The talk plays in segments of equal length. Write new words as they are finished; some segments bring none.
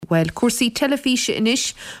Well, cuasaí telefíse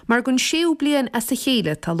inis, mar gon séú blian as a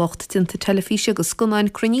chéile tá locht tinta telefíse agus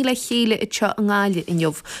gunnain cruníle chéile itse an gáile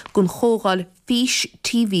inniuh gon chógáil Fís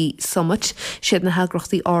TV Summit, siad na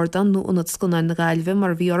hagrachtaí ardan nó unad scunain na gailve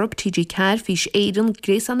mar bhíorb TG Car Fís Éireann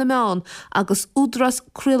Grés an na meán agus údras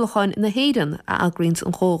cruúlachain na héireann a agrins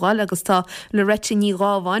an chógáil agus tá le réite ní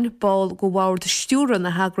gáhain ball go bhhair de stúra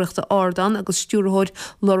na hagrachta ardan agus stúrathóid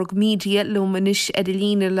lorg mídia lumanis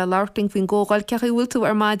edilíne le lartling faoin gógáil cecha bhfuil tú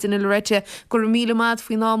ar maidin le réite gur míle maid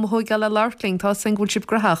faoin ná thóig le lartling tá san gúil sib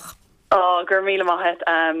grahach. Gur míle maithe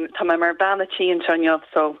tá mé mar banna tí an seomh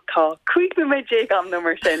so tá cuaig mé dé am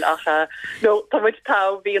nummer sin ach no tá muid tá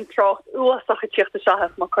bhí an trocht uasach a tíochtta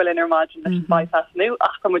seachas má choilinn ar maidin leis baitas nu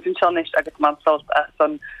ach tá muid an seanis agus man salt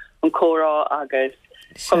san an córá agus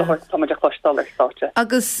chohairt tá muid a chluistáil státe.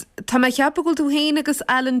 Agus tá mé cheappa goil tú héin agus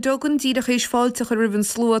Alan Duggan díad a chééis fáilte a ribhann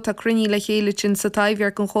slua tá cruní le chéile sin sa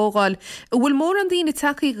taimhhear an chógáil. Bhfuil mór an daoine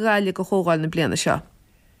takeí gaile go chógáil na bliana seo.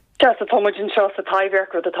 Just a tomajin seo sa taimhhear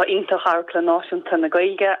rud atá iontach aircla náisiúnta na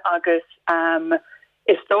Gaeilge agus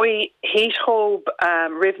is dói héischob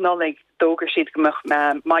ribhnolig dógur siad gomach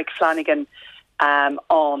Mike Flanagan an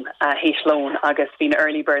héislón agus bhín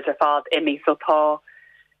early birds ar fad imi so tá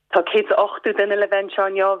kids 8 duine le bhain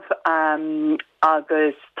seomh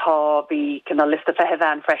agus tá bhí cinna lista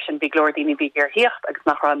fehevan freisin bhí glórdíine bhí gur hiocht agus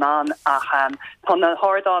nach ranán ach tá na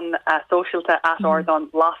hádan socialta at ordan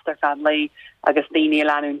laster family agus daoine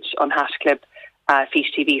leanúint an hasclub Fís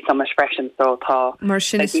TV Summit freisin so tá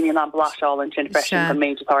daoine an blasáil an sin freisin go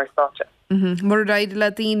méid atá státe. Mar raid le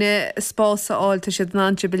daine spása áilta siad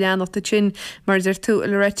náinte beléanachta sin mar ir tú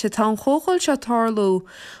le réite tá chógáil se tarlú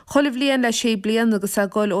cholah blion le sé blian agus a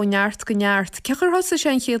gáil ó neart go neart. Cechar hosa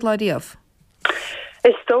sé chéad láíomh?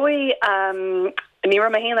 Is dói ní ra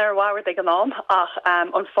héana ar bhhair ag an nám ach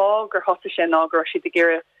an fá gur hosa sin águr si de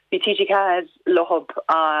gére bhí TG Car lohab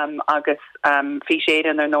agus Fís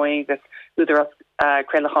Éireann ar nóí agus úidir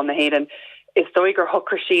creilechán na héireann. Is dói gur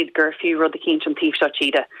thucar siad gur fiú rud a cín an tíobh seo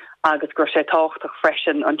tíide agus gur sé táchtach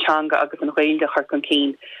freisin antseanga agus an Ghaeilge chuir chun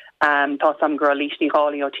cín. Tá sam gur lís ní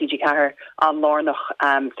gáí ó TG Car an lárnach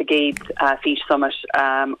sa géad Fís Summit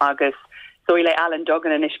agus dói le Alan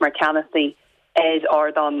Duggan in Ishmar Canasty ed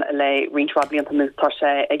ardan le rintrá blianta mú tá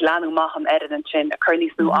sé ag leanú macham edan an sin a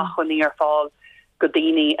churníos nú achoní ar fáil go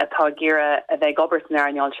daoine atá gira a bheith gobert an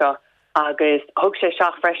airneáil seo agus thug sé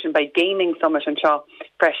seach freisin by gaming summit an seo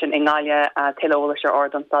freisin in gáile tiile se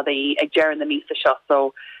ardan stadaí ag dearan na mísa seo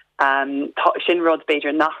so sin rud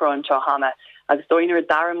beidir nachrá an seo hana agus dóinar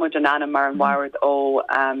daramid an anna mar an bhhaird ó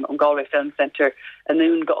an Galway Film Centre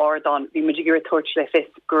anún go ardan bhí muidir gur tuairt le fis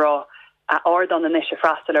gorá ardan an isise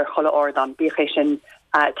freistal ar chola ardan bíché sin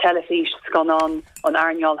telefís scanán an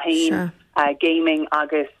airneáil hain gaming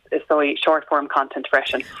agus is dói short form content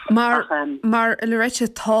freisin. Mar le réite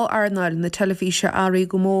tá arnáil na telefíse airí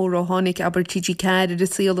go mór ó tháinig aber TG Car a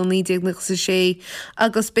síl an 1996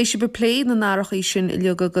 agus spéisi bepléad na nárachaí sin i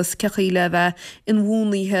leog agus cechaí le bheith in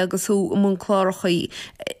bhúnaíthe agus ú mún chlárachaí.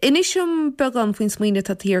 Inisisiom began faoin smaoine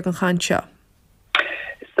tá tíar an chaintse.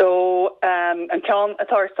 So an cean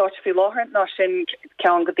atá stáit fi láthart ná sin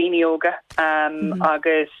cean go daoine óga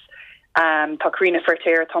agus tá Carina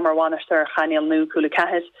Fertéir Tomar Wanister Chaniel Nu Coola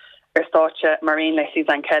Cahiz státe Marine le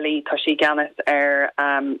Suzanne Kelly tá si ganas ar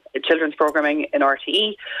children's programming in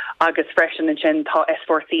RTE agus freisin an sin tá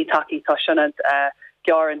S4C taki tá sinnad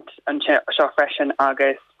gearant an seo freisin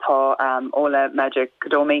agus tá óla Magic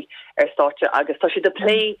Godomi státe agus tá si de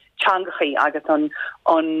play changachaí agus an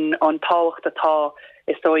tácht atá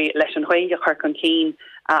is dói leis an Ghaeilge chuir chun cín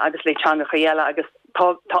agus le changachaí eile agus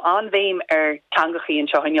tá anbhéim ar tangachaí an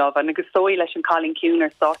seo inneamh agus dói leis an Colin Kuhn ar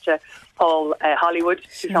státe Paul Hollywood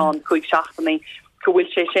an chuig seachtaí go bhfuil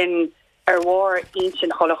sé sin ar mhór on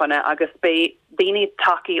sin cholachanna agus bé daoine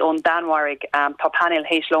takeí ón Danmhairg tá panel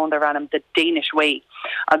héislón ar annam the Danish Way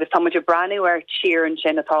agus tá muidir breanú ar tír an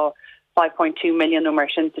sin atá 5.2 million nó mar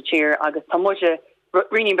sin sa tír agus tá muidir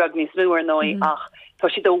riní beag níos mú ar nói ach tá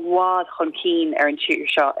si do bhád chun cín ar an tír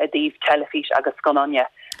seo a dtíobh telefís agus scanánne.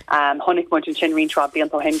 Honnig mu sin rinrá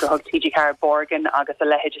bíanta hen go hog TG Car Borgan agus a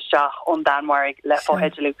lehéidirteach ón Danmhairg le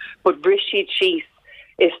fóhéidirú, bud brisíd síos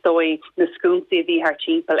is dói na scúnsaí bhí haar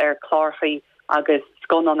timppel ar chláirchaí agus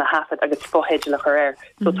scon an na hafad agus fóhéidirlach ar.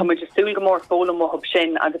 So tá muidir súil go mór fóla mo hub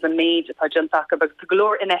sin agus a méid atá juntakab agus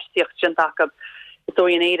glór inéistíocht juntakab is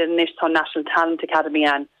dói an éidir níos tá National Talent Academy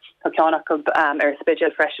an tá ceannach ar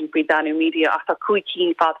spéisial freisin faoi Danu Media ach tá cuaig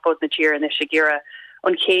cín fadfod na tír in is se gira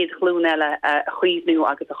an céad chlún eile a chuomhnú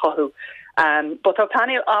agus a chothú. But tá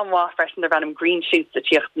panel anhá freisin ar bhenim green shoots a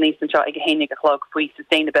tíocht níos an seo ag a hénig a chlog faoi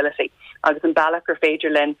sustainability agus an bailach ar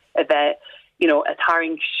féidir linn a bheith a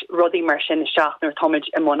taring ruddy mar sin seachnar tomid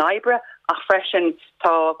in Mon Ibre ach freisin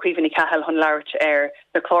tá cuihannig cahel hon lauert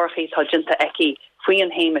na chlorchaí tá jinta eki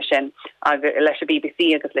faoin héime sin leis a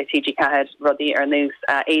BBC agus le TG Cahead rudí nús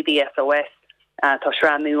ADSOS tá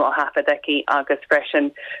sranú a hafa deci agus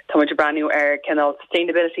freisin tá brandú cinál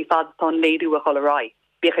sustainability fadtá léú a cholerá.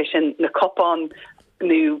 Bícha sin na copán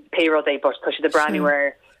nu payroll é bot tá si de brandú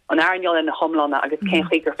an airneol in na homlána agus cén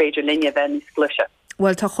chuigur féidir linne bheith níos gluise.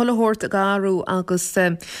 Well tá chollehort a garú agus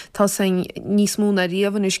tá san níos múna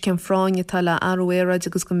riamhan is cin fráine tal le aróéad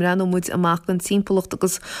agus go ranmuid amach an timpplacht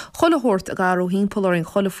agus chollehort a garú hímpóir an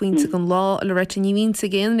chollefointe an lá le réite níhínta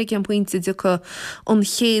géanana cean pointe ducha an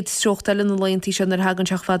chéad strocht eile na leontí sin ar hagann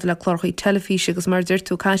seach fada le chlorchaí telefíe agus mar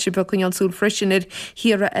dúirtú caiise be chuineal súl freisinir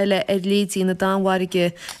hira eile lédí na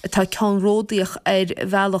dámhaige tá ceanródaíoch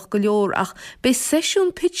bhealach go leor ach be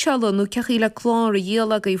seisiún pitseala nó cechaí le chlár a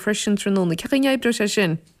dhéalaga í freisin tróna cecha neibbre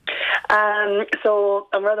sin. So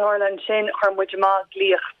an rud Harlan sin harmuid ma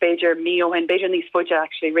glíoch Beiidir mí hen Beiidir níos fuide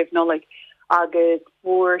actually rih nolig agus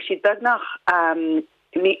bhuair siad begnach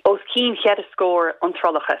os cín chead a scór an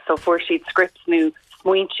trolacha so fuair siad scripts nu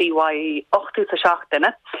smuintí wai 8 sa 7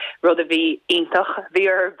 duine rud a bhí intach bhí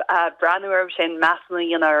branuarb sin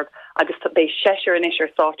measnaí an arb agus bei séir in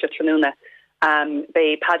isir sáte tróna.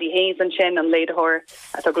 Bei Paddy Hayes an sin an léadthir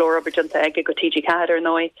at a glóra bejunta ige go TG Cahead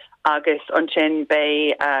nói agus an sin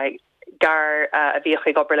bei gar a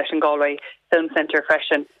bhíochaí gobar leis an Galway Film Centre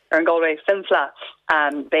freisin ar an Galway Filmfla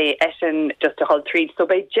bei esin just a hall tríd so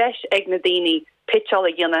bei jeis ag na daoine pitchall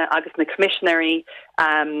a dhéanana agus na commissionary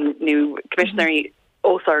nu commissionary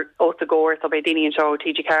ósar ósagóir so bei daoine an seo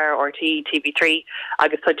TG Car or TV3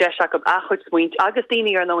 agus tá jeis go achud smuint agus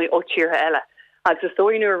daoine ar nói ó tíortha eile. Agus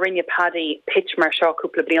stoinú a rinne Paddy pitch mar seo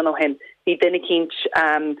cúpla blian ó hin hí duine cinint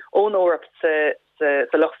ón órap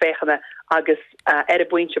sa loch féchanna agus a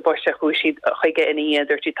buinte boiste chu siad chuige in iad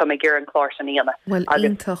dúirtí tá gur an chlár san íana. Well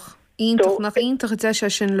ítach nach ítach a de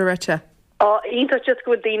sin le rete. Ítach just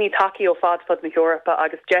go daoine takeí ó fad na Europa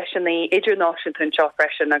agus deisina idirnáisiúnta an seo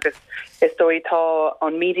freisin agus is dóitá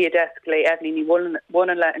an media desk le efní ní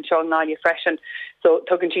bhna le an seo náile freisin. So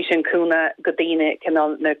tugann si sin cúna go daine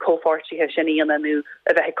cinál na cóáirtíthe sin íana nu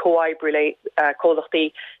a bheith cóáibriú le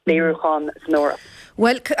cólachtaí léirúcháin snóra.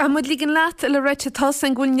 Well amud lígan leat le réite tá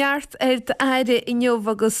an gúneart de aire inneomh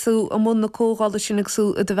agusú a mna cóála sin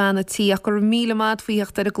agsú a do bhena tí a gur míle mád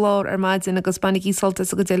faoíocht ar a glár ar maidin agus bannig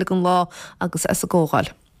ísaltas a go déile an lá agus as a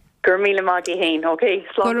cóáil. Gur míle mágí hain, ok?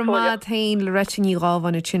 Gur mád hain le réite ní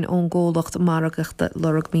ráhanna sin ón ggólacht maragachta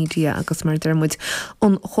lorug mídia agus mar dermuid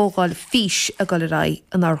an chógáil fís a gal rá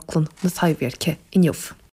an arclan na taimhhéirce inneomh.